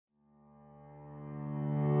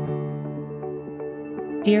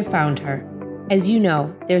Dear Founder, as you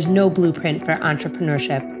know, there's no blueprint for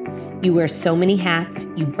entrepreneurship. You wear so many hats,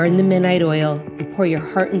 you burn the midnight oil, you pour your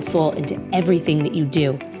heart and soul into everything that you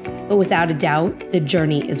do. But without a doubt, the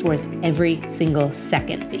journey is worth every single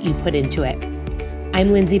second that you put into it.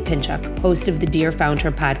 I'm Lindsay Pinchuk, host of the Dear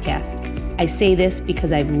Founder podcast. I say this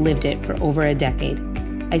because I've lived it for over a decade.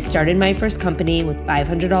 I started my first company with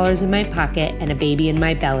 $500 in my pocket and a baby in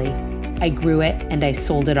my belly. I grew it and I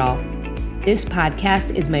sold it all. This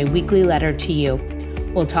podcast is my weekly letter to you.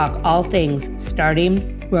 We'll talk all things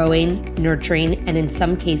starting, growing, nurturing, and in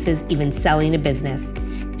some cases, even selling a business.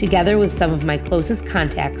 Together with some of my closest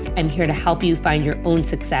contacts, I'm here to help you find your own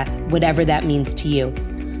success, whatever that means to you.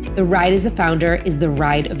 The ride as a founder is the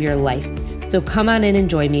ride of your life. So come on in and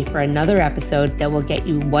join me for another episode that will get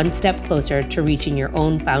you one step closer to reaching your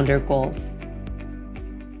own founder goals.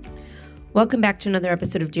 Welcome back to another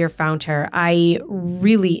episode of Dear Founder. I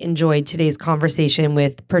really enjoyed today's conversation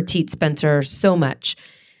with Perteet Spencer so much.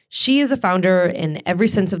 She is a founder in every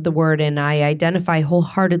sense of the word, and I identify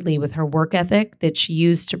wholeheartedly with her work ethic that she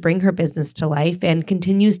used to bring her business to life and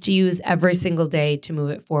continues to use every single day to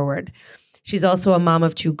move it forward. She's also a mom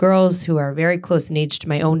of two girls who are very close in age to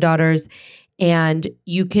my own daughters, and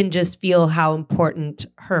you can just feel how important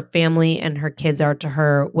her family and her kids are to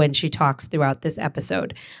her when she talks throughout this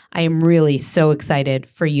episode. I am really so excited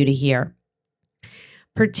for you to hear.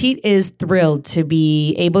 Perteet is thrilled to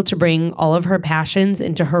be able to bring all of her passions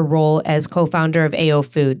into her role as co-founder of AO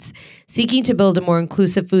Foods, seeking to build a more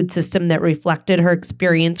inclusive food system that reflected her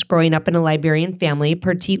experience growing up in a Liberian family.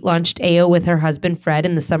 Perteet launched AO with her husband Fred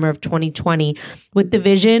in the summer of 2020 with the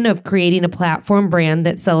vision of creating a platform brand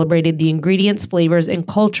that celebrated the ingredients, flavors, and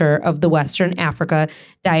culture of the Western Africa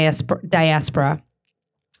diaspora.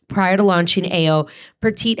 Prior to launching AO,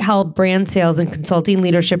 Perteet held brand sales and consulting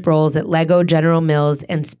leadership roles at Lego, General Mills,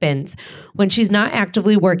 and Spins. When she's not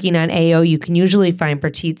actively working on AO, you can usually find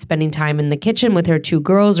Perteet spending time in the kitchen with her two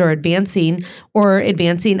girls or advancing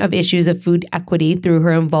of issues of food equity through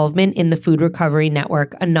her involvement in the Food Recovery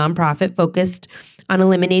Network, a nonprofit focused on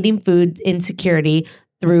eliminating food insecurity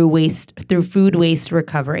through food waste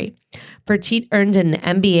recovery. Perteet earned an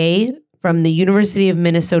MBA from the University of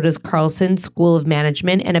Minnesota's Carlson School of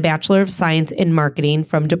Management and a Bachelor of Science in Marketing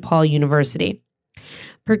from DePaul University.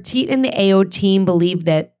 Perteet and the AO team believe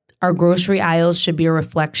that our grocery aisles should be a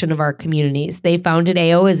reflection of our communities. They founded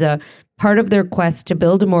AO as a part of their quest to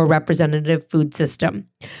build a more representative food system.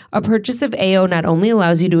 A purchase of AO not only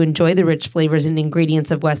allows you to enjoy the rich flavors and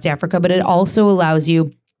ingredients of West Africa, but it also allows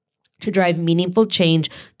you to drive meaningful change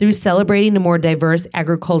through celebrating a more diverse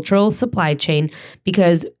agricultural supply chain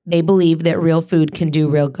because they believe that real food can do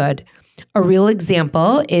real good. A real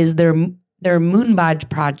example is their Moon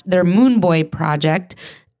Boy project,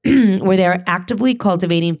 where they are actively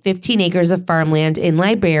cultivating 15 acres of farmland in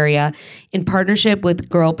Liberia in partnership with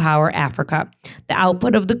Girl Power Africa. The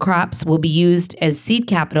output of the crops will be used as seed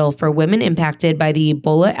capital for women impacted by the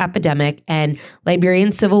Ebola epidemic and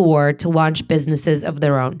Liberian civil war to launch businesses of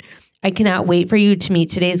their own. I cannot wait for you to meet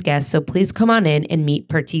today's guest, so please come on in and meet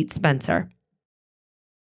Perteet Spencer.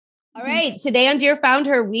 All right, today on Dear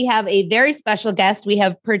Founder, we have a very special guest. We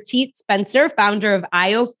have Perteet Spencer, founder of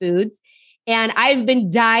AO Foods, and I've been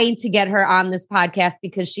dying to get her on this podcast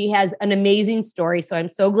because she has an amazing story, so I'm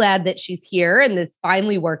so glad that she's here and this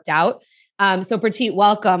finally worked out. So Perteet,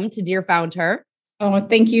 welcome to Dear Founder. Oh,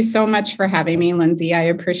 thank you so much for having me, Lindsay. I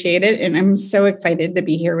appreciate it, and I'm so excited to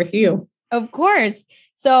be here with you. Of course.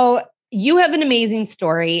 So you have an amazing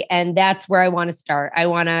story, and that's where I want to start. I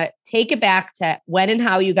want to take it back to when and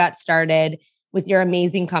how you got started with your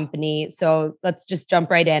amazing company. So let's just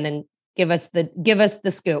jump right in and give us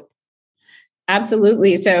the scoop.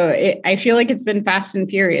 Absolutely. So I feel like it's been fast and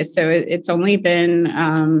furious. So it's only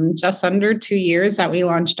been just under 2 years that we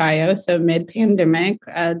launched AO. So mid-pandemic,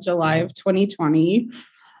 July of 2020.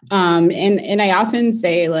 And I often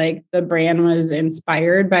say like the brand was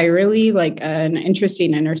inspired by really like an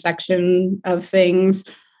interesting intersection of things.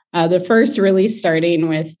 The first really starting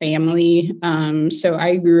with family. So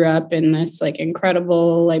I grew up in this like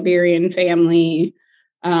incredible Liberian family.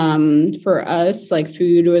 For us, like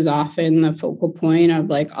food was often the focal point of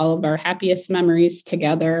like all of our happiest memories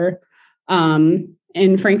together. And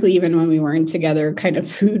frankly, even when we weren't together, kind of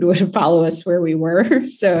food would follow us where we were.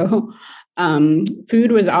 So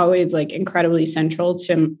food was always like incredibly central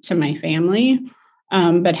to my family,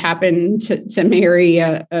 but happened to marry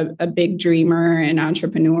a big dreamer and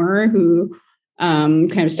entrepreneur who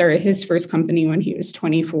kind of started his first company when he was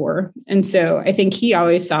 24. And so I think he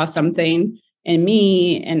always saw something in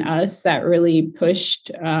me and us that really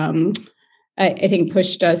pushed I think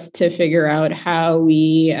pushed us to figure out how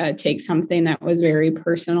we take something that was very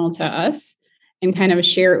personal to us and kind of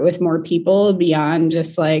share it with more people beyond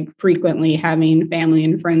just like frequently having family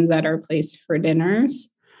and friends at our place for dinners.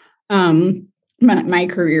 My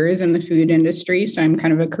career is in the food industry, so I'm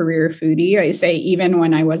kind of a career foodie. I say even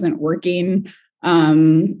when I wasn't working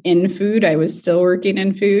in food, I was still working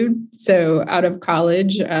in food. So out of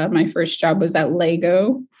college, my first job was at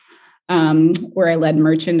Lego, where I led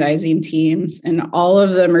merchandising teams, and all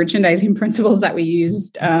of the merchandising principles that we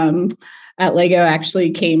used at Lego actually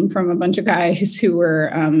came from a bunch of guys who were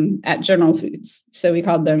at General Foods. So we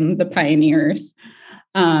called them the pioneers.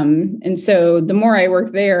 And so the more I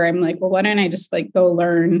work there, I'm like, well, why don't I just like go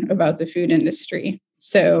learn about the food industry?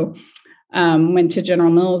 So went to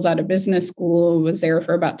General Mills out of business school, was there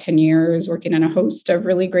for about 10 years, working on a host of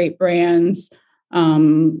really great brands.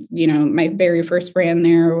 My very first brand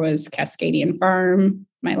there was Cascadian Farm.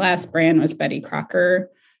 My last brand was Betty Crocker.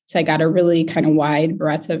 So I got a really kind of wide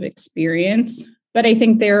breadth of experience. But I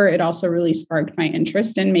think there it also really sparked my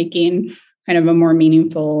interest in making kind of a more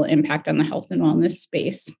meaningful impact on the health and wellness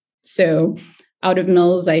space. So out of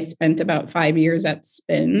Mills, I spent about 5 years at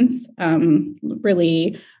Spins,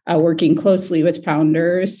 really working closely with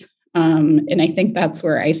founders. And I think that's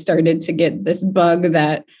where I started to get this bug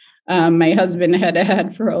that my husband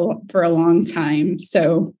had for a long time.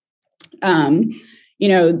 So,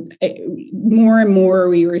 more and more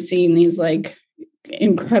we were seeing these like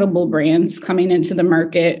incredible brands coming into the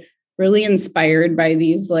market, really inspired by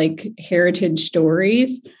these like heritage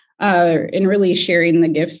stories, and really sharing the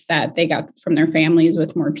gifts that they got from their families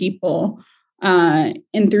with more people.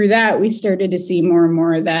 And through that, we started to see more and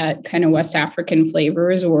more that kind of West African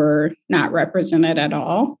flavors were not represented at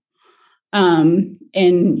all.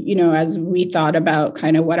 As we thought about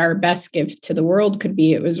kind of what our best gift to the world could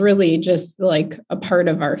be, it was really just like a part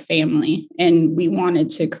of our family. And we wanted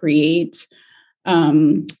to create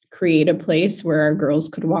a place where our girls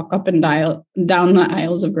could walk up and down the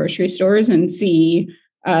aisles of grocery stores and see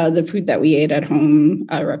the food that we ate at home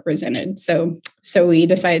represented. So we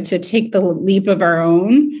decided to take the leap of our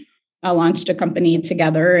own. Launched a company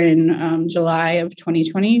together in July of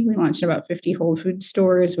 2020. We launched about 50 Whole Food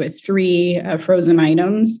stores with 3 frozen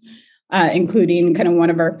items, including kind of one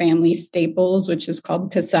of our family staples, which is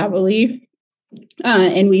called cassava leaf.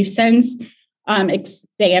 And we've since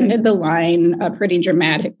expanded the line pretty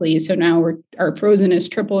dramatically. So now our frozen is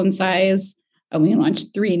triple in size. We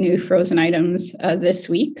launched 3 new frozen items this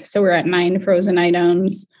week. So we're at 9 frozen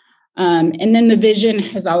items. And then the vision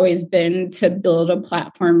has always been to build a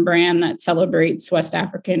platform brand that celebrates West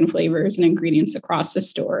African flavors and ingredients across the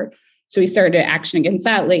store. So we started action against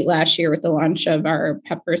that late last year with the launch of our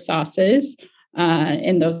pepper sauces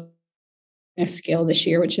and those scale this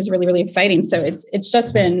year, which is really, really exciting. So it's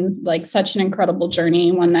just been like such an incredible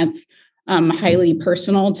journey, one that's highly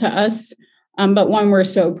personal to us, but one we're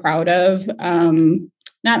so proud of,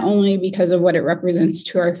 not only because of what it represents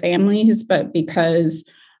to our families, but because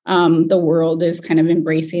the world is kind of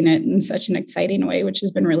embracing it in such an exciting way, which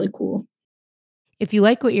has been really cool. If you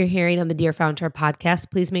like what you're hearing on the Dear Founder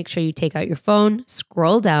podcast, please make sure you take out your phone,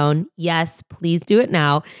 scroll down. Yes, please do it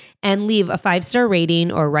now, and leave a 5-star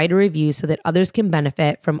rating or write a review so that others can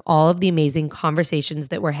benefit from all of the amazing conversations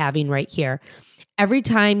that we're having right here. Every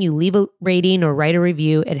time you leave a rating or write a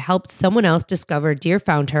review, it helps someone else discover Dear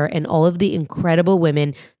Founder and all of the incredible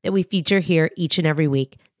women that we feature here each and every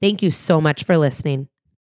week. Thank you so much for listening.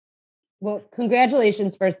 Well,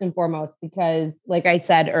 congratulations first and foremost, because like I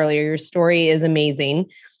said earlier, your story is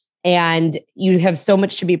amazing and you have so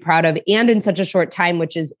much to be proud of and in such a short time,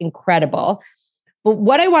 which is incredible. But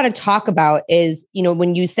what I want to talk about is,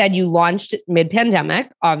 when you said you launched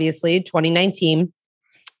mid-pandemic, obviously 2019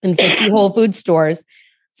 in 50 Whole Food stores.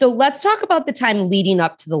 So let's talk about the time leading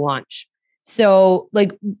up to the launch. So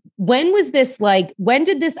when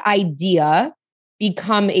did this idea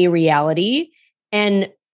become a reality?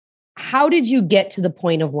 And how did you get to the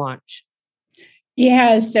point of launch?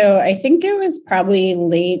 Yeah, so I think it was probably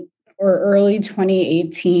late or early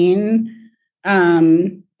 2018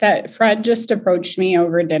 that Fred just approached me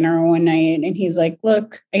over dinner one night and he's like,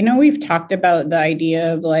 look, I know we've talked about the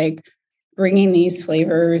idea of like bringing these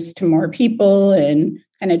flavors to more people and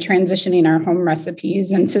kind of transitioning our home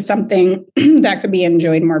recipes into something that could be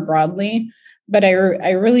enjoyed more broadly, but I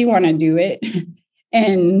really want to do it.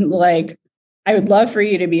 And like, I would love for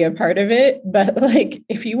you to be a part of it, but like,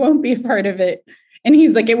 if you won't be a part of it, and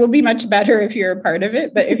he's like, it will be much better if you're a part of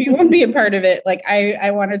it, but if you won't be a part of it, like,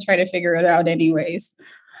 I want to try to figure it out anyways.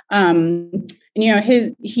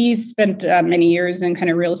 He's spent many years in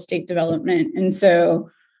kind of real estate development. And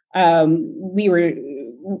so we were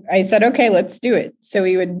I said, okay, let's do it. So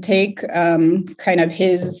we would take kind of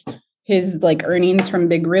his like earnings from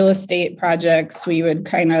big real estate projects. We would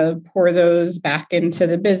kind of pour those back into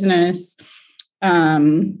the business. At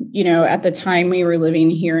the time we were living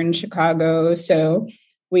here in Chicago, so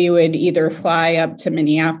we would either fly up to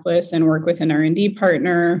Minneapolis and work with an R&D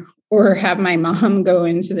partner, or have my mom go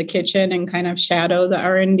into the kitchen and kind of shadow the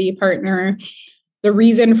R&D partner. The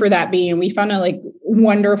reason for that being, we found a like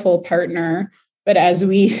wonderful partner, but as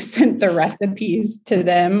we sent the recipes to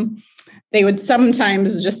them, they would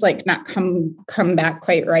sometimes just like not come back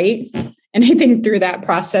quite right. And I think through that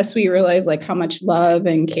process, we realized like how much love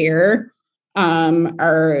and care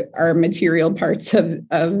are material parts of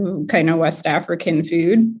kind of West African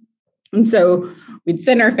food. And so we'd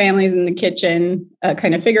send our families in the kitchen,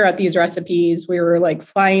 kind of figure out these recipes. We were like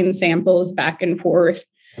flying samples back and forth.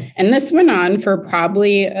 And this went on for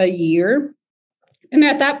probably a year. And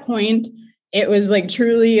at that point, it was like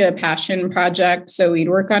truly a passion project. So we'd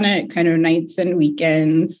work on it kind of nights and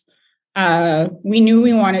weekends. We knew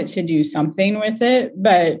we wanted to do something with it,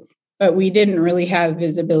 but we didn't really have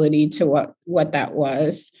visibility to what that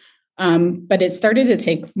was. But it started to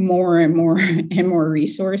take more and more and more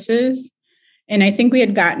resources. And I think we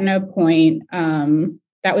had gotten a point,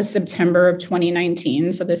 that was September of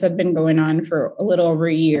 2019. So this had been going on for a little over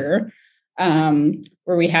a year,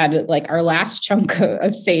 where we had like our last chunk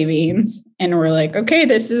of savings. And we're like, okay,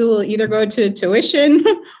 will either go to tuition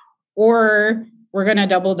or we're going to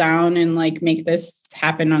double down and like make this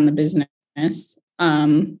happen on the business.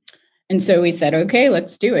 And so we said, okay,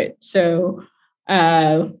 let's do it. So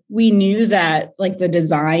we knew that like the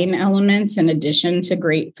design elements in addition to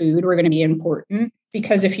great food were going to be important,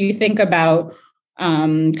 because if you think about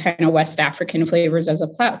kind of West African flavors as a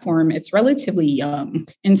platform, it's relatively young.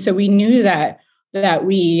 And so we knew that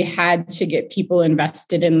we had to get people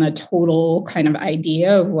invested in the total kind of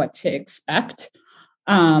idea of what to expect.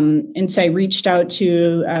 And so I reached out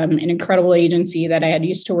to an incredible agency that I had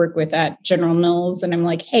used to work with at General Mills. And I'm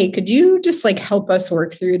like, hey, could you just like help us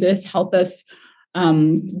work through this, help us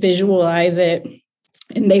visualize it?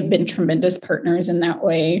 And they've been tremendous partners in that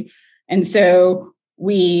way. And so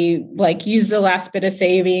we like used the last bit of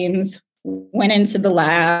savings, went into the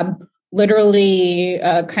lab, literally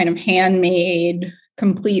kind of handmade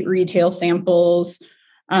complete retail samples.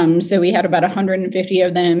 So we had about 150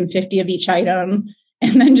 of them, 50 of each item,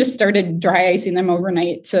 and then just started dry icing them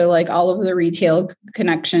overnight to like all of the retail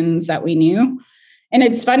connections that we knew. And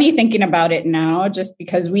it's funny thinking about it now, just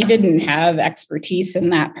because we didn't have expertise in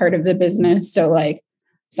that part of the business. So like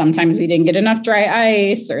sometimes we didn't get enough dry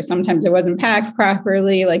ice, or sometimes it wasn't packed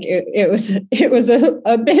properly. Like it was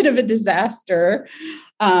a bit of a disaster.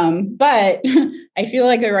 But I feel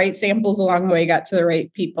like the right samples along the way got to the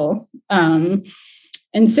right people.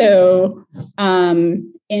 And so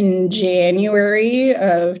in January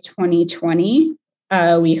of 2020,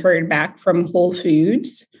 we heard back from Whole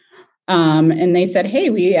Foods. And they said, hey,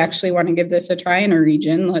 we actually want to give this a try in our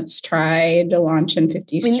region. Let's try to launch in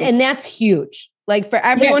 50 stores. And that's huge. Like for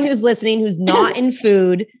everyone who's listening, who's not in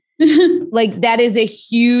food, like that is a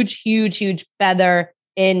huge, huge, huge feather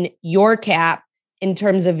in your cap in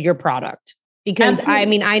terms of your product. Because Absolutely. I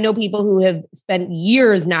mean, I know people who have spent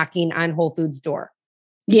years knocking on Whole Foods' door.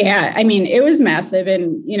 Yeah, I mean, it was massive.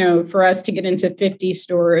 And, for us to get into 50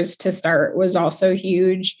 stores to start was also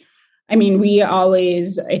huge. I mean, we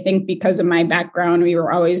always, I think because of my background, we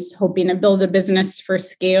were always hoping to build a business for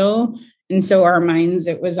scale. And so our minds,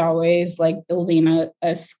 it was always like building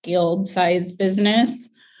a scaled size business.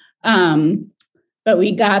 But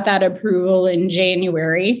we got that approval in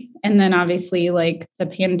January. And then obviously like the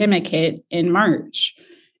pandemic hit in March.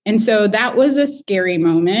 And so that was a scary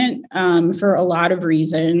moment for a lot of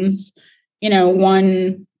reasons.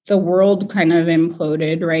 One, the world kind of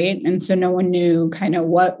imploded, right? And so no one knew kind of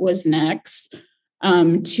what was next.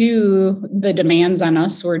 Two, the demands on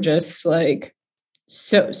us were just like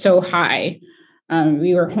so high.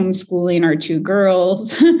 We were homeschooling our two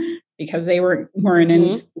girls because they weren't in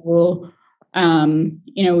school.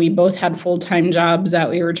 We both had full-time jobs that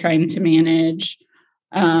we were trying to manage.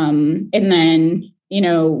 And then,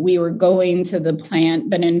 we were going to the plant,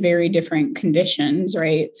 but in very different conditions,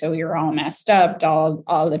 right? So we were all messed up,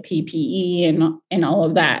 all the PPE and all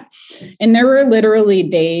of that. And there were literally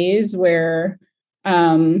days where,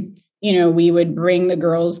 we would bring the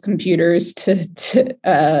girls' computers to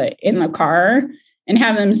in the car and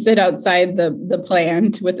have them sit outside the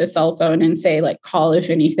plant with a cell phone and say, like, call if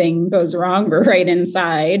anything goes wrong. We're right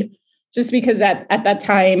inside. Just because at that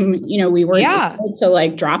time, we weren't able to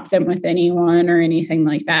like drop them with anyone or anything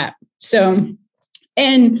like that. So,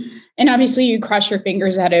 and obviously you cross your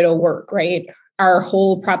fingers that it'll work, right? our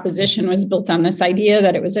whole proposition was built on this idea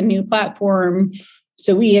that it was a new platform.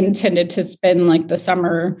 So we intended to spend like the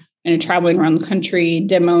summer traveling around the country,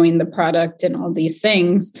 demoing the product and all these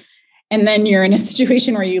things. And then you're in a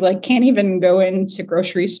situation where you like can't even go into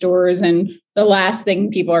grocery stores. And the last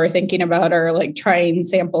thing people are thinking about are like trying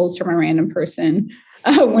samples from a random person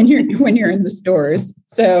when you're in the stores.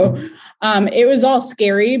 So it was all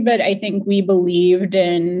scary, but I think we believed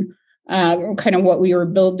in kind of what we were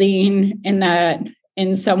building, and that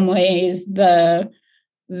in some ways the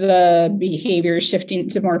behavior shifting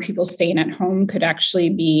to more people staying at home could actually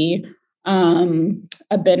be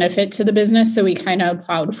a benefit to the business. So we kind of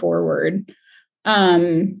plowed forward.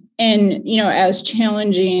 And, as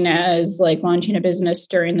challenging as like launching a business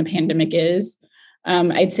during the pandemic is,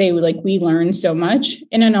 I'd say like we learned so much,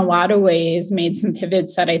 and in a lot of ways made some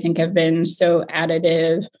pivots that I think have been so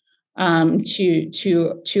additive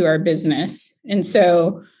to our business. And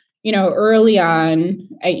so, early on,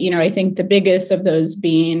 I think the biggest of those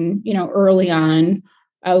being, early on,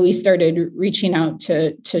 we started reaching out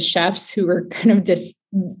to chefs who were kind of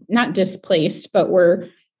not displaced, but were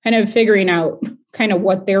kind of figuring out kind of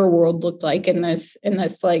what their world looked like in this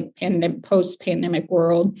like post-pandemic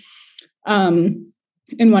world.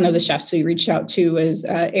 And one of the chefs we reached out to was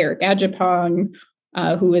Eric Ajapong,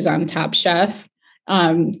 who was on Top Chef,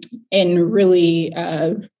 and really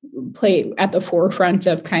play at the forefront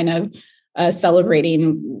of kind of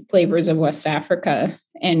celebrating flavors of West Africa.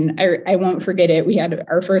 And I won't forget it. We had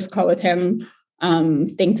our first call with him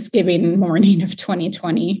Thanksgiving morning of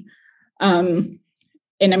 2020.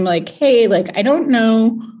 And I'm like, hey, like, I don't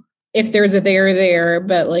know if there's a there,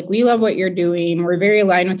 but like, we love what you're doing. We're very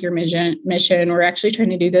aligned with your mission. We're actually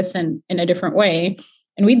trying to do this in a different way.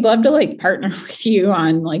 And we'd love to like partner with you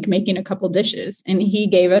on like making a couple dishes. And he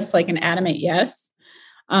gave us like an adamant yes.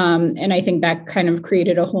 And I think that kind of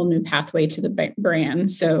created a whole new pathway to the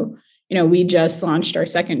brand. So, we just launched our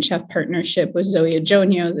second chef partnership with Zoe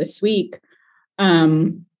Ajonio this week.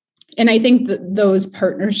 And I think that those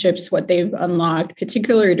partnerships, what they've unlocked,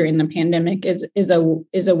 particularly during the pandemic, is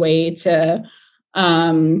a way to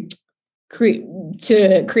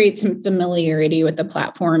create some familiarity with the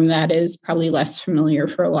platform that is probably less familiar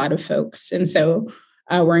for a lot of folks. And so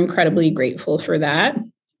we're incredibly grateful for that.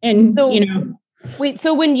 And wait,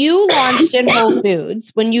 so when you launched in Whole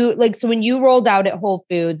Foods, when you rolled out at Whole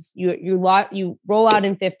Foods, you roll out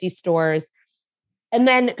in 50 stores. And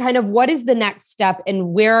then kind of what is the next step,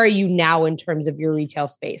 and where are you now in terms of your retail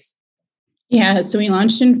space? Yeah, so we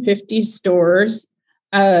launched in 50 stores.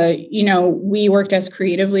 We worked as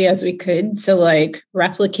creatively as we could to like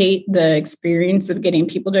replicate the experience of getting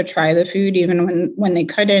people to try the food even when they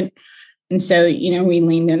couldn't. And so, we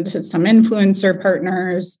leaned into some influencer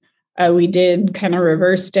partners. We did kind of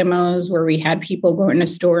reverse demos where we had people go in a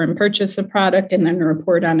store and purchase the product and then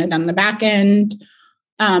report on it on the back end.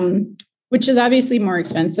 Which is obviously more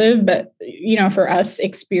expensive, but for us,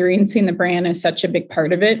 experiencing the brand is such a big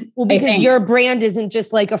part of it. Well, because your brand isn't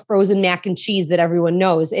just like a frozen mac and cheese that everyone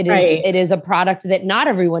knows. It is right. It is a product that not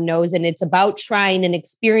everyone knows, and it's about trying and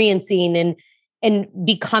experiencing and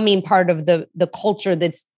becoming part of the culture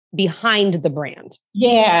that's behind the brand.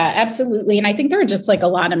 Yeah, absolutely. And I think there are just like a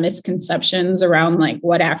lot of misconceptions around like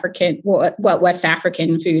what West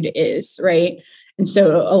African food is, right? And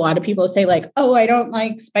so a lot of people say like, oh, I don't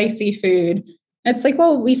like spicy food. It's like,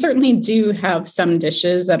 well, we certainly do have some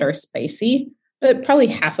dishes that are spicy, but probably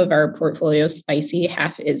half of our portfolio is spicy,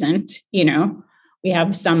 half isn't. We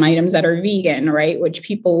have some items that are vegan, right? Which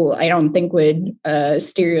people, I don't think would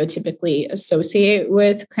stereotypically associate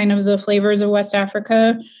with kind of the flavors of West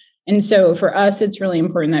Africa. And so for us, it's really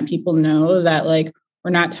important that people know that like, we're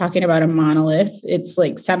not talking about a monolith. It's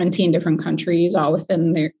like 17 different countries, all with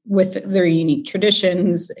their unique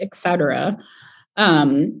traditions, et cetera.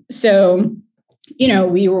 So,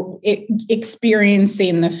 we were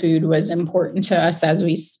experiencing the food was important to us as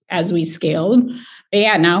we scaled. But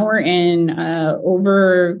yeah, now we're in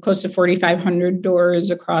over close to 4,500 doors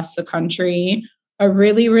across the country, a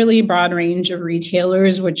really, really broad range of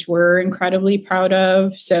retailers, which we're incredibly proud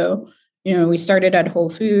of. So, we started at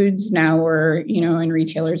Whole Foods. Now we're, in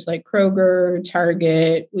retailers like Kroger,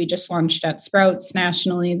 Target. We just launched at Sprouts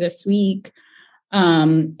nationally this week.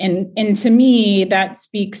 And to me, that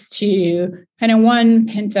speaks to kind of one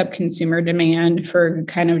pent up consumer demand for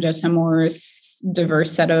kind of just a more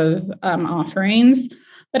diverse set of offerings.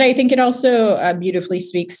 But I think it also beautifully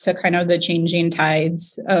speaks to kind of the changing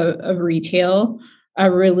tides of retail.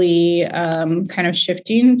 Really kind of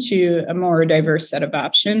shifting to a more diverse set of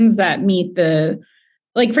options that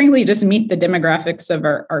frankly, just meet the demographics of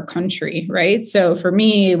our country, right? So for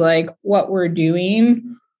me, like what we're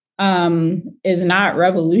doing is not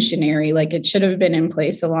revolutionary. Like it should have been in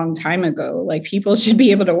place a long time ago. Like people should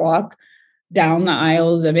be able to walk down the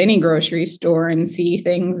aisles of any grocery store and see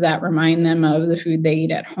things that remind them of the food they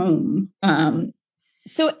eat at home.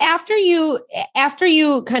 So after you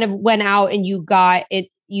kind of went out and you got it,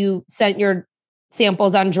 you sent your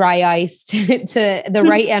samples on dry ice to the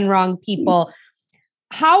right and wrong people.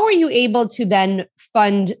 How were you able to then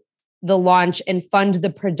fund the launch and fund the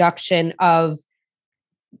production of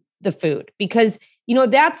the food? Because,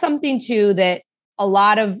 that's something too that a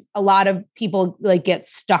lot of people like get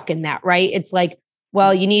stuck in that, right? It's like,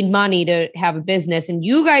 well, you need money to have a business. And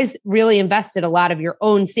you guys really invested a lot of your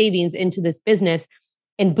own savings into this business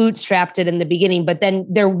and bootstrapped it in the beginning. But then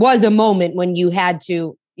there was a moment when you had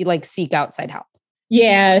to seek outside help.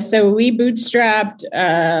 Yeah. So we bootstrapped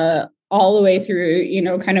all the way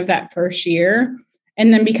through, kind of that first year.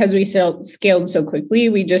 And then because we scaled so quickly,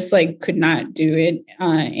 we just could not do it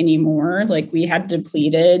anymore. Like we had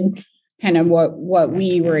depleted kind of what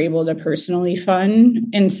we were able to personally fund.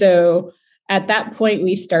 And so at that point,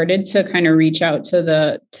 we started to kind of reach out to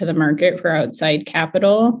the market for outside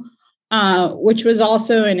capital, which was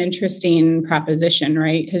also an interesting proposition,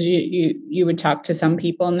 right? Because you would talk to some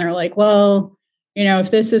people and they're like, well,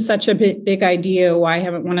 if this is such a big idea, why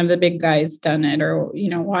haven't one of the big guys done it? Or,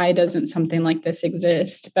 why doesn't something like this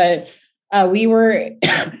exist? But we were,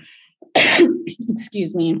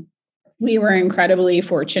 excuse me, we were incredibly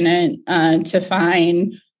fortunate to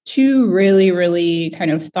find two really, really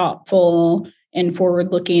kind of thoughtful and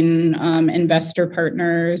forward-looking investor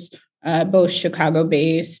partners, both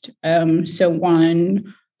Chicago-based. So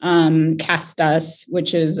one, Castus,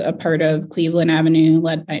 which is a part of Cleveland Avenue,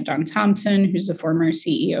 led by Don Thompson, who's the former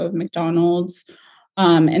CEO of McDonald's.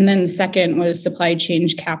 And then the second was Supply Chain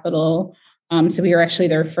Capital. So we were actually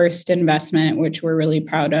their first investment, which we're really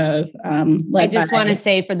proud of. I just want to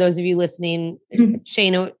say for those of you listening,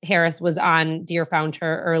 Shane Harris was on Dear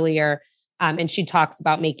Founder earlier, and she talks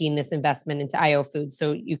about making this investment into IO Foods.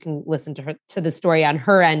 So you can listen to the story on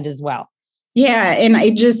her end as well. Yeah, and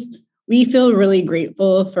we feel really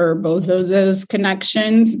grateful for both of those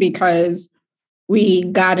connections because we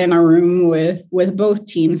got in a room with both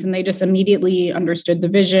teams and they just immediately understood the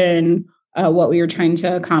vision, what we were trying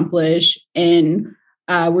to accomplish. And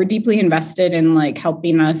we're deeply invested in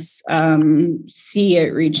helping us see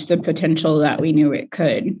it reach the potential that we knew it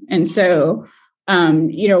could. And so,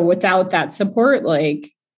 without that support,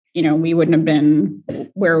 we wouldn't have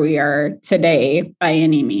been where we are today by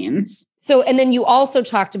any means. So, and then you also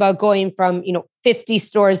talked about going from, 50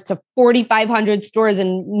 stores to 4,500 stores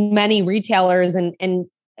and many retailers and in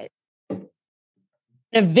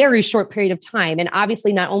a very short period of time. And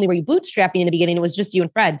obviously not only were you bootstrapping in the beginning, it was just you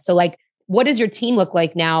and Fred. So what does your team look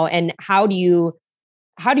like now? And how do you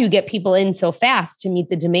get people in so fast to meet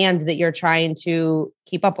the demand that you're trying to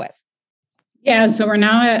keep up with? Yeah. So we're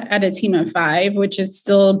now at a team of 5, which is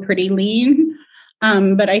still pretty lean.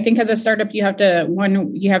 But I think as a startup, you have to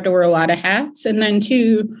wear a lot of hats. And then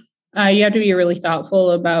 2, you have to be really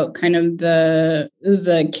thoughtful about kind of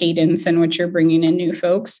the cadence in which you're bringing in new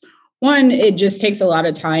folks. 1, it just takes a lot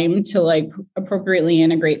of time to appropriately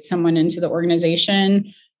integrate someone into the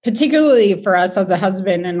organization, particularly for us as a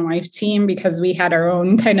husband and wife team, because we had our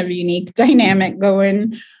own kind of unique dynamic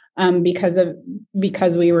going because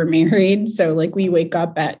we were married. So we wake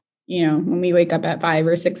up at, when we wake up at 5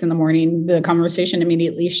 or 6 in the morning, the conversation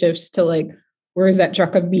immediately shifts to where's that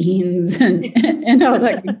truck of beans and all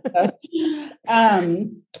that good stuff.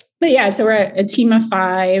 But yeah, so we're a team of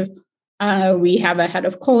 5. We have a head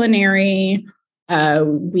of culinary.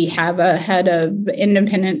 We have a head of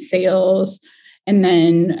independent sales. And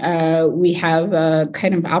then we have a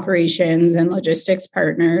kind of operations and logistics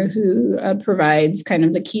partner who provides kind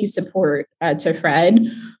of the key support to Fred,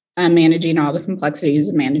 managing all the complexities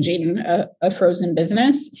of managing a frozen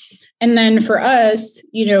business. And then for us,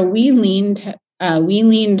 we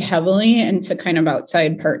leaned heavily into kind of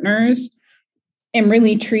outside partners and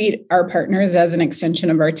really treat our partners as an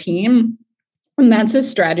extension of our team. And that's a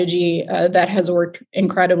strategy that has worked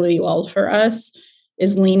incredibly well for us,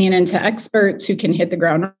 is leaning into experts who can hit the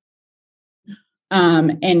ground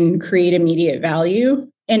and create immediate value.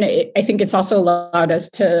 And I think it's also allowed us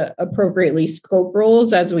to appropriately scope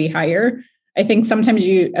roles as we hire. I think sometimes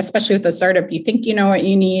especially with a startup, you think you know what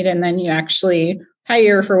you need, and then you actually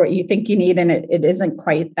hire for what you think you need, and it isn't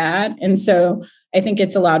quite that. And so I think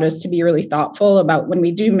it's allowed us to be really thoughtful about when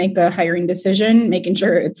we do make a hiring decision, making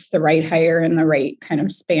sure it's the right hire and the right kind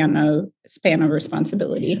of span of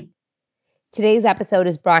responsibility. Today's episode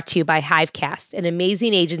is brought to you by Hivecast, an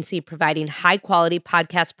amazing agency providing high-quality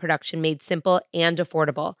podcast production made simple and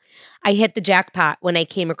affordable. I hit the jackpot when I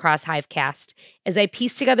came across Hivecast. As I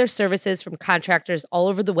pieced together services from contractors all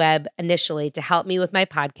over the web initially to help me with my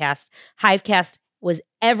podcast, Hivecast was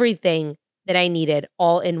everything that I needed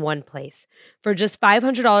all in one place. For just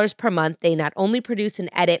 $500 per month, they not only produce and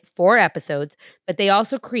edit 4 episodes, but they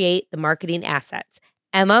also create the marketing assets.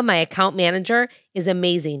 Emma, my account manager, is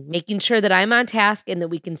amazing, making sure that I'm on task and that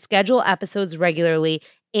we can schedule episodes regularly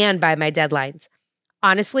and by my deadlines.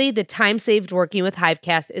 Honestly, the time saved working with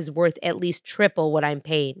Hivecast is worth at least triple what I'm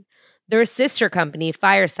paying. Their sister company,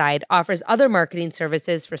 Fireside, offers other marketing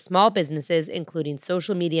services for small businesses, including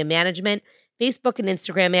social media management, Facebook and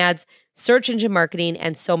Instagram ads, search engine marketing,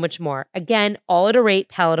 and so much more. Again, all at a rate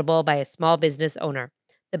palatable by a small business owner.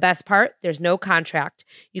 The best part, there's no contract.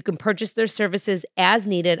 You can purchase their services as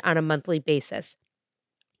needed on a monthly basis.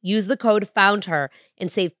 Use the code FOUNDHER and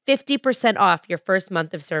save 50% off your first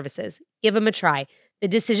month of services. Give them a try. The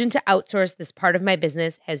decision to outsource this part of my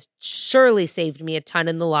business has surely saved me a ton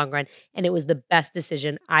in the long run, and it was the best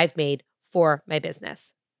decision I've made for my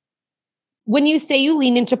business. When you say you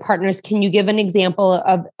lean into partners, can you give an example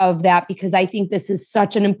of that? Because I think this is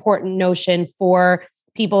such an important notion for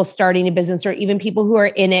people starting a business, or even people who are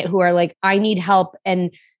in it, who are like, I need help.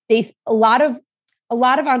 And a lot of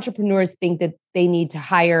entrepreneurs think that they need to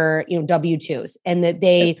hire, W-2s, and that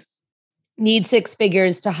they need 6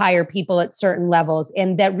 figures to hire people at certain levels.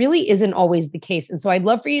 And that really isn't always the case. And so I'd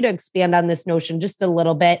love for you to expand on this notion just a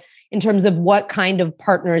little bit in terms of what kind of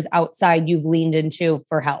partners outside you've leaned into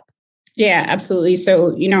for help. Yeah, absolutely.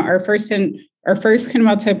 So, our first kind of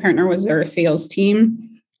outside partner was our sales team.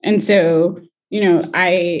 And so,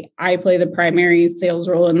 I play the primary sales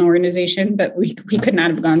role in the organization, but we could not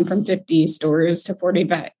have gone from 50 stores to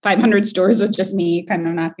 500 stores with just me kind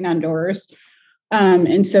of knocking on doors.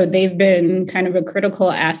 And so they've been kind of a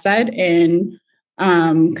critical asset in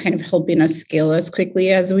kind of helping us scale as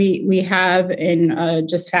quickly as we have, in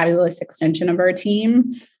just fabulous extension of our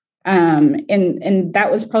team. And that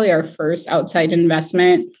was probably our first outside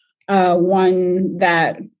investment, one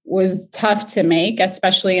that was tough to make,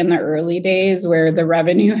 especially in the early days where the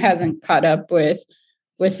revenue hasn't caught up with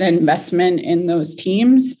the investment in those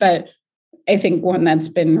teams. But I think one that's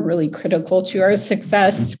been really critical to our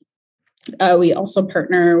success. We also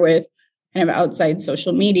partner with kind of outside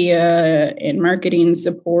social media and marketing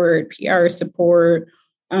support, PR support,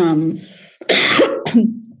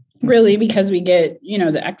 really because we get,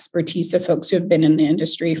 the expertise of folks who have been in the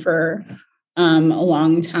industry for a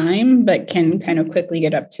long time, but can kind of quickly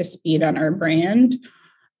get up to speed on our brand.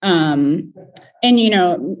 And,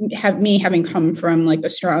 having come from like a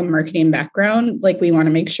strong marketing background, like we want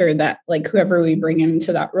to make sure that like whoever we bring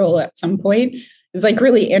into that role at some point is like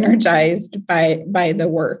really energized by the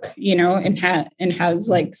work, and has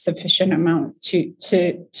like sufficient amount to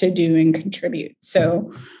do and contribute.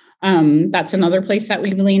 So that's another place that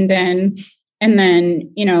we've leaned in. And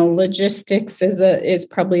then, logistics is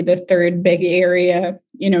probably the third big area.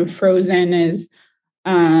 Frozen is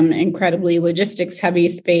incredibly logistics heavy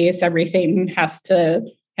space. Everything has to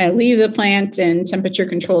leave the plant, and temperature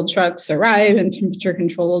controlled trucks arrive in temperature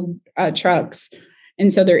controlled trucks.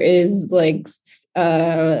 And so there is like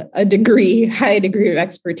a high degree of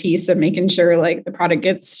expertise of making sure like the product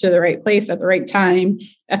gets to the right place at the right time,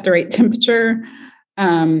 at the right temperature.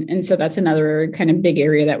 And so that's another kind of big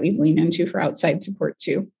area that we've leaned into for outside support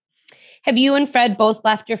too. Have you and Fred both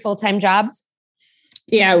left your full-time jobs?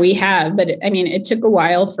 Yeah, we have. But I mean, it took a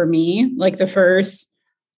while for me. Like the first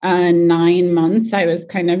 9 months, I was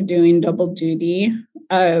kind of doing double duty,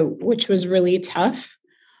 which was really tough.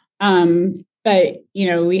 But,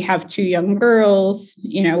 we have 2 young girls,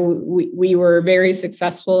 we were very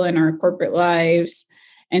successful in our corporate lives.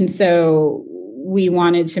 And so we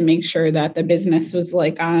wanted to make sure that the business was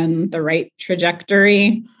like on the right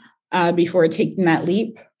trajectory before taking that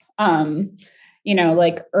leap.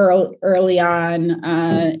 Like early on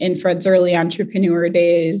in Fred's early entrepreneur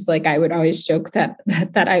days, like I would always joke that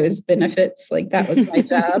I was benefits, like that was my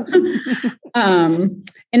job. And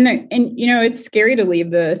it's scary to leave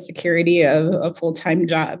the security of a full-time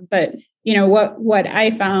job. But, what I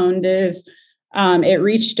found is it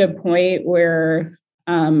reached a point where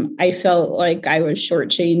I felt like I was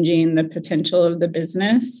shortchanging the potential of the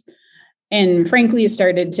business, and frankly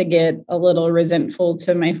started to get a little resentful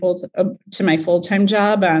to my full-time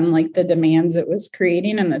job on like the demands it was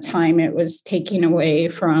creating and the time it was taking away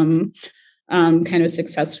from kind of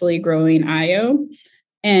successfully growing IO.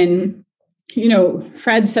 And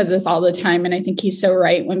Fred says this all the time, and I think he's so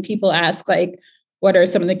right when people ask like, what are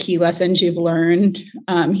some of the key lessons you've learned?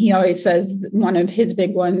 He always says one of his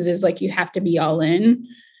big ones is like, you have to be all in.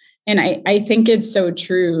 And I think it's so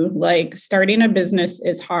true. Like starting a business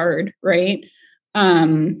is hard, right?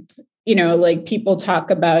 Like people talk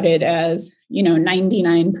about it as,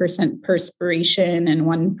 99% perspiration and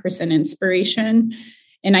 1% inspiration.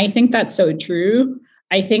 And I think that's so true.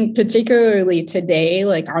 I think particularly today,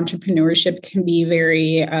 like entrepreneurship can be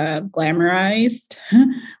very glamorized.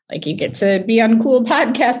 Like you get to be on cool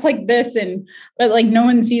podcasts like this, but like no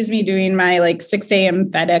one sees me doing my like 6 a.m.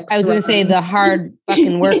 FedEx. I was going to say the hard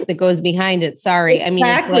fucking work that goes behind it. Sorry.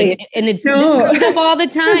 Exactly. I mean, this comes up all the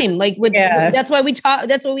time. Like that's why we talk.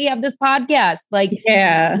 That's why we have this podcast. Like,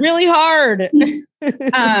 really hard.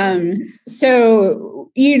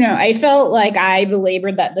 So, I felt like I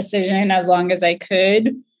belabored that decision as long as I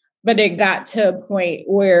could, but it got to a point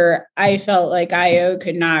where I felt like IO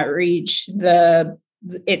could not reach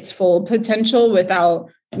its full potential without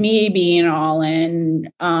me being all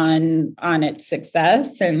in on its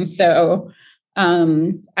success. And so,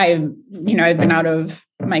 I've been out of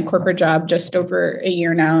my corporate job just over a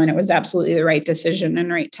year now, and it was absolutely the right decision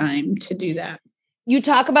and right time to do that. You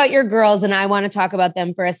talk about your girls, and I want to talk about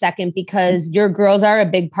them for a second because your girls are a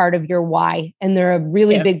big part of your why, and they're a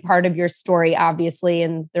really big part of your story, obviously.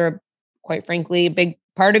 And they're quite frankly, a big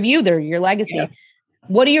part of you. They're your legacy. Yeah.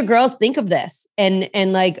 What do your girls think of this? And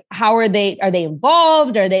like, how are they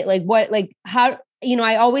involved? Are they like, what, like how,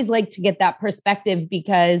 I always like to get that perspective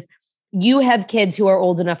because you have kids who are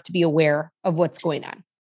old enough to be aware of what's going on.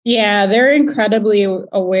 Yeah, they're incredibly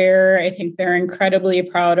aware. I think they're incredibly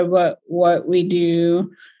proud of what we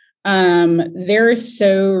do. They're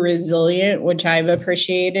so resilient, which I've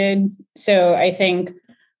appreciated. So I think,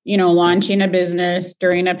 launching a business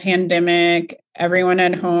during a pandemic, everyone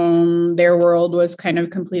at home, their world was kind of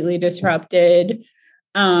completely disrupted.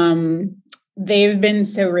 They've been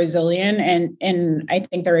so resilient, and I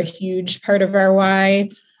think they're a huge part of our why.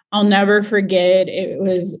 I'll never forget, it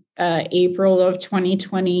was April of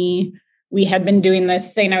 2020. We had been doing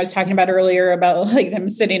this thing I was talking about earlier about like them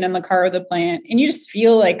sitting in the car of the plant, and you just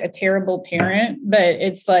feel like a terrible parent, but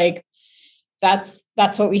it's like, that's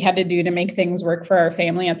what we had to do to make things work for our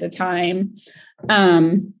family at the time.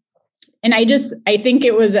 And I think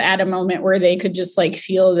it was at a moment where they could just like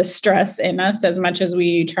feel the stress in us as much as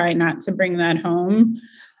we try not to bring that home.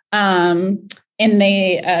 And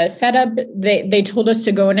they set up, they told us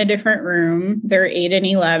to go in a different room. They're 8 and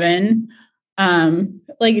 11,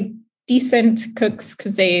 like decent cooks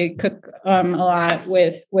because they cook a lot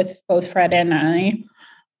with both Fred and I.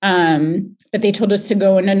 But they told us to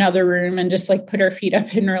go in another room and just like put our feet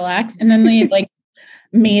up and relax. And then they like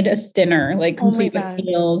made us dinner, like complete with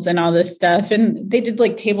meals and all this stuff. And they did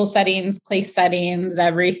like table settings, place settings,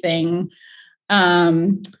 everything.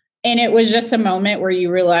 And it was just a moment where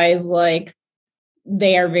you realize like,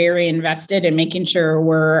 they are very invested in making sure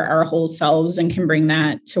we're our whole selves and can bring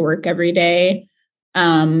that to work every day.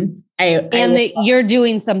 You're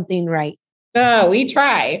doing something right. Oh, we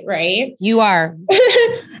try, right? You are.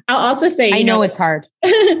 I'll also say, I know it's hard.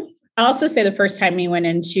 I'll also say the first time we went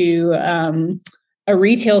into a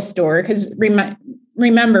retail store, because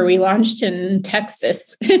remember we launched in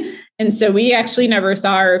Texas. And so we actually never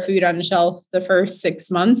saw our food on shelf the first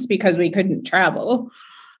 6 months because we couldn't travel.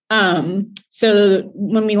 So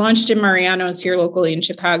when we launched in Mariano's here locally in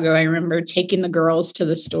Chicago, I remember taking the girls to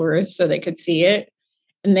the stores so they could see it.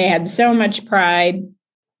 And they had so much pride.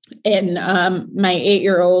 And my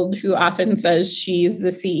 8-year-old, who often says she's the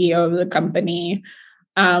CEO of the company,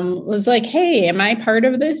 was like, hey, am I part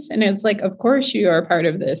of this? And it's like, of course you are part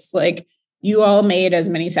of this. Like you all made as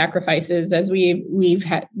many sacrifices as we've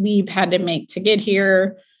had to make to get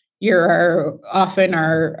here. You're often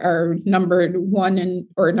our number 1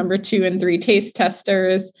 or number 2 and 3 taste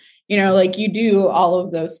testers, like you do all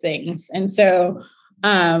of those things. And so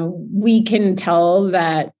we can tell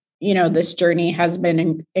that, this journey has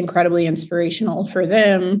been incredibly inspirational for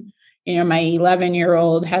them. My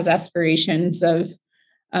 11-year-old has aspirations of,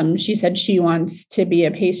 she said she wants to be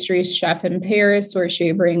a pastry chef in Paris, where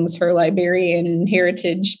she brings her Liberian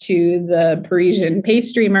heritage to the Parisian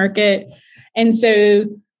pastry market. And so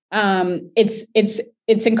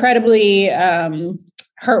it's incredibly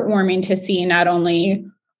heartwarming to see not only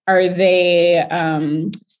are they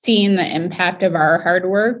seeing the impact of our hard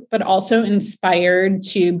work, but also inspired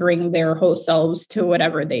to bring their whole selves to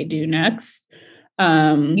whatever they do next.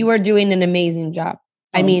 You are doing an amazing job.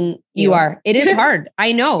 I mean, you are. It is hard.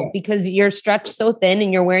 I know because you're stretched so thin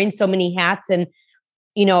and you're wearing so many hats, and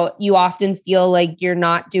you often feel like you're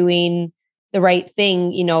not doing the right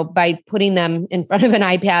thing, by putting them in front of an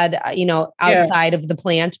iPad, outside of the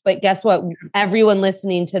plant. But guess what? Everyone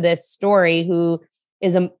listening to this story who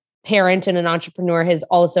is a parent and an entrepreneur has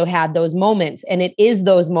also had those moments. And it is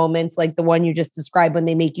those moments like the one you just described when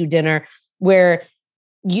they make you dinner where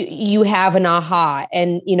you have an aha.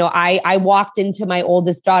 And, I walked into my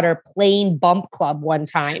oldest daughter playing Bump Club one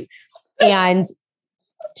time and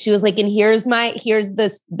she was like, and here's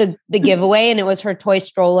the giveaway. And it was her toy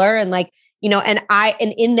stroller. And like,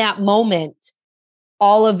 and in that moment,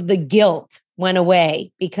 all of the guilt went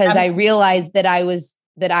away because I realized that I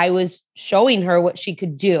was showing her what she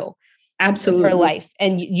could do. Absolutely. With her life.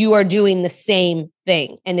 And you are doing the same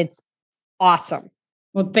thing. And it's awesome.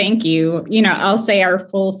 Well, thank you. I'll say our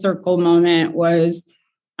full circle moment was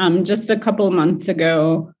just a couple of months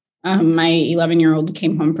ago. My 11-year-old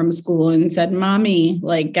came home from school and said, Mommy,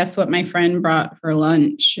 like, guess what my friend brought for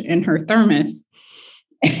lunch in her thermos?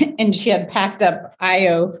 And she had packed up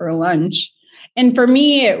IO for lunch. And for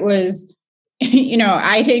me, it was,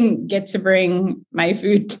 I didn't get to bring my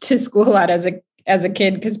food to school a lot as a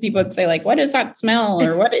kid because people would say like, what is that smell?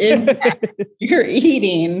 Or what is that you're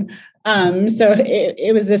eating? So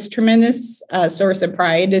it was this tremendous source of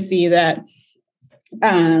pride to see that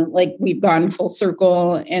like we've gone full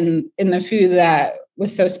circle and in the food that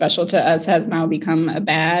was so special to us has now become a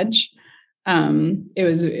badge. It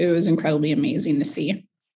was incredibly amazing to see.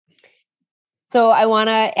 So I want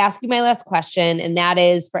to ask you my last question, and that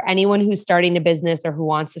is for anyone who's starting a business or who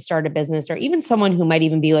wants to start a business, or even someone who might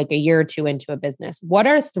even be like a year or two into a business. What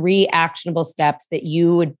are 3 actionable steps that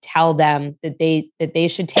you would tell them that they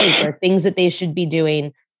should take, or things that they should be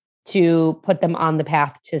doing to put them on the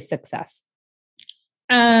path to success?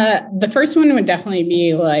 The first one would definitely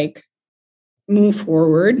be like move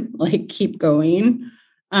forward, like keep going.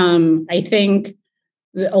 I think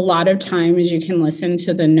a lot of times you can listen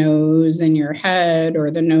to the no's in your head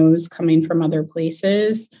or the no's coming from other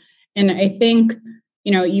places. And I think,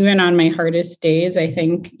 even on my hardest days, I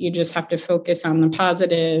think you just have to focus on the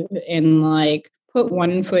positive and like put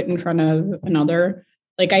one foot in front of another.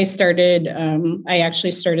 Like I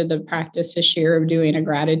actually started the practice this year of doing a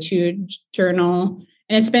gratitude journal.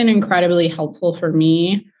 And it's been incredibly helpful for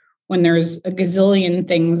me when there's a gazillion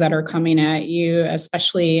things that are coming at you,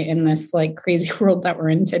 especially in this like crazy world that we're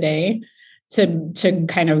in today, to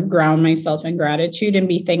kind of ground myself in gratitude and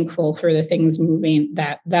be thankful for the things moving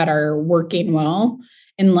that are working well,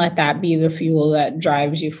 and let that be the fuel that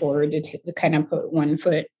drives you forward to kind of put one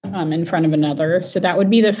foot in front of another. So that would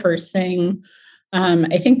be the first thing.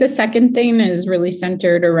 I think the second thing is really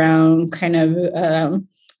centered around kind of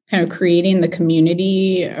creating the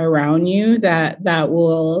community around you that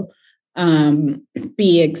will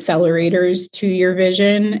be accelerators to your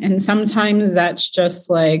vision. And sometimes that's just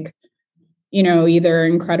like, either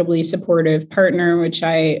incredibly supportive partner, which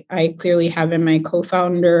I clearly have in my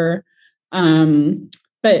co-founder.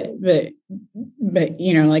 But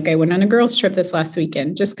like I went on a girls' trip this last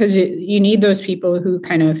weekend, just because you need those people who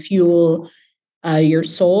kind of fuel your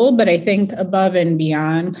soul. But I think above and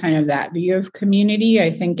beyond kind of that view of community,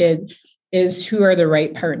 I think it is who are the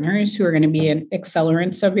right partners who are going to be an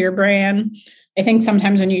accelerants of your brand. I think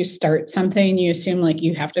sometimes when you start something, you assume like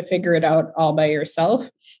you have to figure it out all by yourself.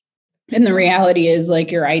 And the reality is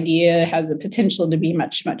like your idea has a potential to be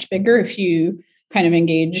much, much bigger if you kind of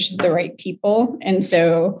engage the right people. And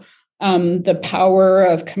so the power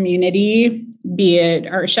of community, be it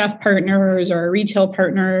our chef partners or our retail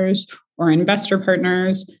partners or investor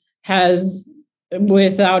partners, has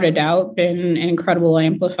without a doubt been an incredible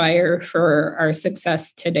amplifier for our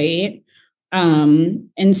success to date.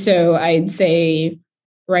 And so I'd say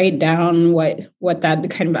write down what that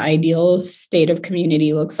kind of ideal state of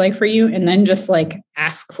community looks like for you, and then just like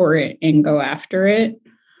ask for it and go after it.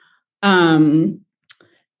 And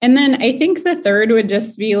then I think the third would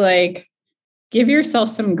just be like, give yourself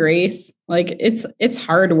some grace. Like it's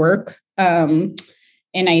hard work.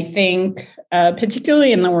 And I think,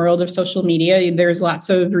 particularly in the world of social media, there's lots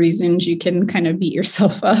of reasons you can kind of beat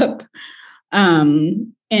yourself up.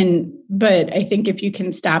 But I think if you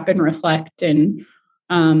can stop and reflect, and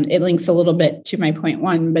it links a little bit to my point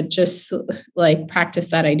 1, but just like practice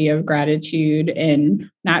that idea of gratitude and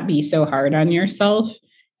not be so hard on yourself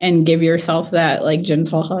and give yourself that like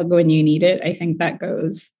gentle hug when you need it. I think that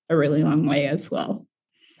goes a really long way as well.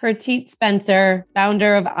 Purteet Spencer,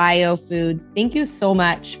 founder of IO Foods, thank you so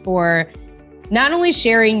much for not only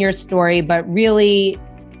sharing your story, but really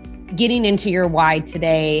getting into your why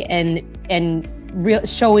today and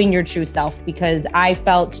showing your true self, because I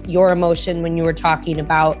felt your emotion when you were talking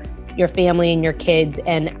about your family and your kids.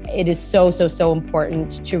 And it is so, so, so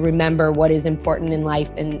important to remember what is important in life.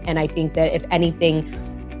 And I think that if anything,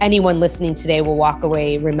 anyone listening today will walk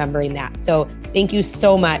away remembering that. So thank you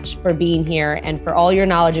so much for being here and for all your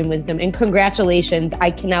knowledge and wisdom, and congratulations. I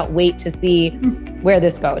cannot wait to see where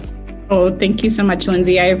this goes. Oh, thank you so much,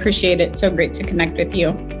 Lindsay. I appreciate it. So great to connect with you.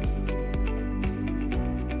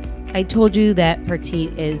 I told you that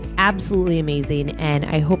Prateet is absolutely amazing, and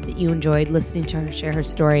I hope that you enjoyed listening to her share her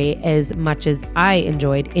story as much as I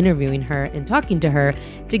enjoyed interviewing her and talking to her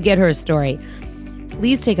to get her story.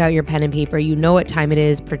 Please take out your pen and paper. You know what time it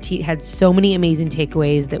is. Prateet had so many amazing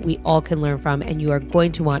takeaways that we all can learn from, and you are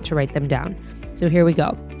going to want to write them down. So here we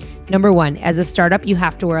go. Number 1, as a startup, you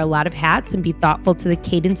have to wear a lot of hats and be thoughtful to the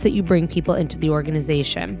cadence that you bring people into the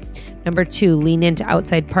organization. Number 2, lean into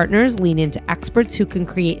outside partners, lean into experts who can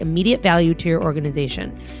create immediate value to your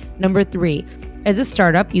organization. Number 3, as a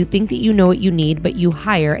startup, you think that you know what you need, but you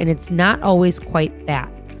hire, and it's not always quite that.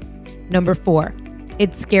 Number 4,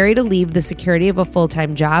 it's scary to leave the security of a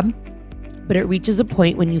full-time job, but it reaches a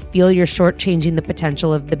point when you feel you're shortchanging the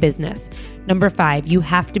potential of the business. Number 5, you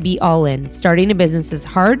have to be all in. Starting a business is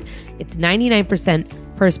hard. It's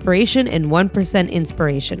 99% perspiration and 1%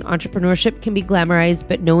 inspiration. Entrepreneurship can be glamorized,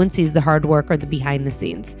 but no one sees the hard work or the behind the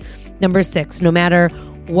scenes. Number 6, no matter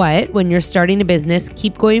what, when you're starting a business,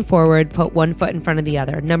 keep going forward, put one foot in front of the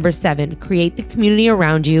other. Number 7, create the community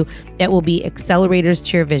around you that will be accelerators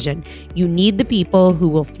to your vision. You need the people who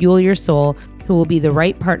will fuel your soul, who will be the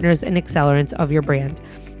right partners and accelerants of your brand.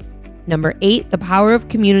 Number 8, the power of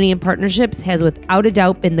community and partnerships has without a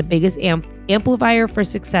doubt been the biggest amplifier for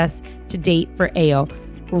success to date for AO.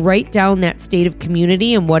 Write down that state of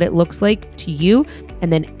community and what it looks like to you,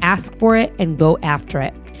 and then ask for it and go after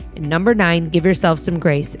it. And number 9, give yourself some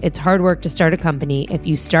grace. It's hard work to start a company. If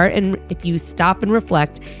you stop and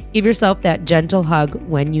reflect, give yourself that gentle hug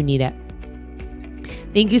when you need it.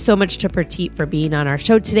 Thank you so much to Prateet for being on our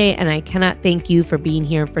show today, and I cannot thank you for being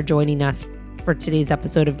here and for joining us for today's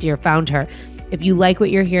episode of Dear Founder. If you like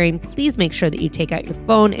what you're hearing, please make sure that you take out your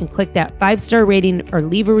phone and click that 5-star rating or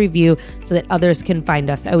leave a review so that others can find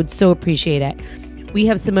us. I would so appreciate it. We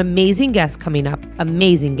have some amazing guests coming up,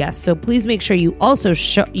 amazing guests. So please make sure you also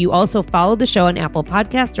follow the show on Apple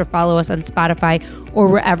Podcasts or follow us on Spotify or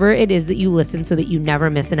wherever it is that you listen so that you never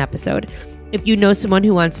miss an episode. If you know someone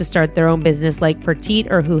who wants to start their own business like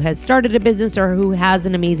Prateet, or who has started a business, or who has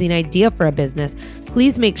an amazing idea for a business,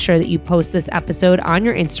 please make sure that you post this episode on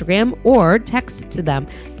your Instagram or text it to them.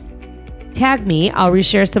 Tag me. I'll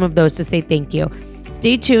reshare some of those to say thank you.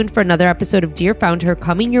 Stay tuned for another episode of Dear Founder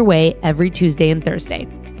coming your way every Tuesday and Thursday.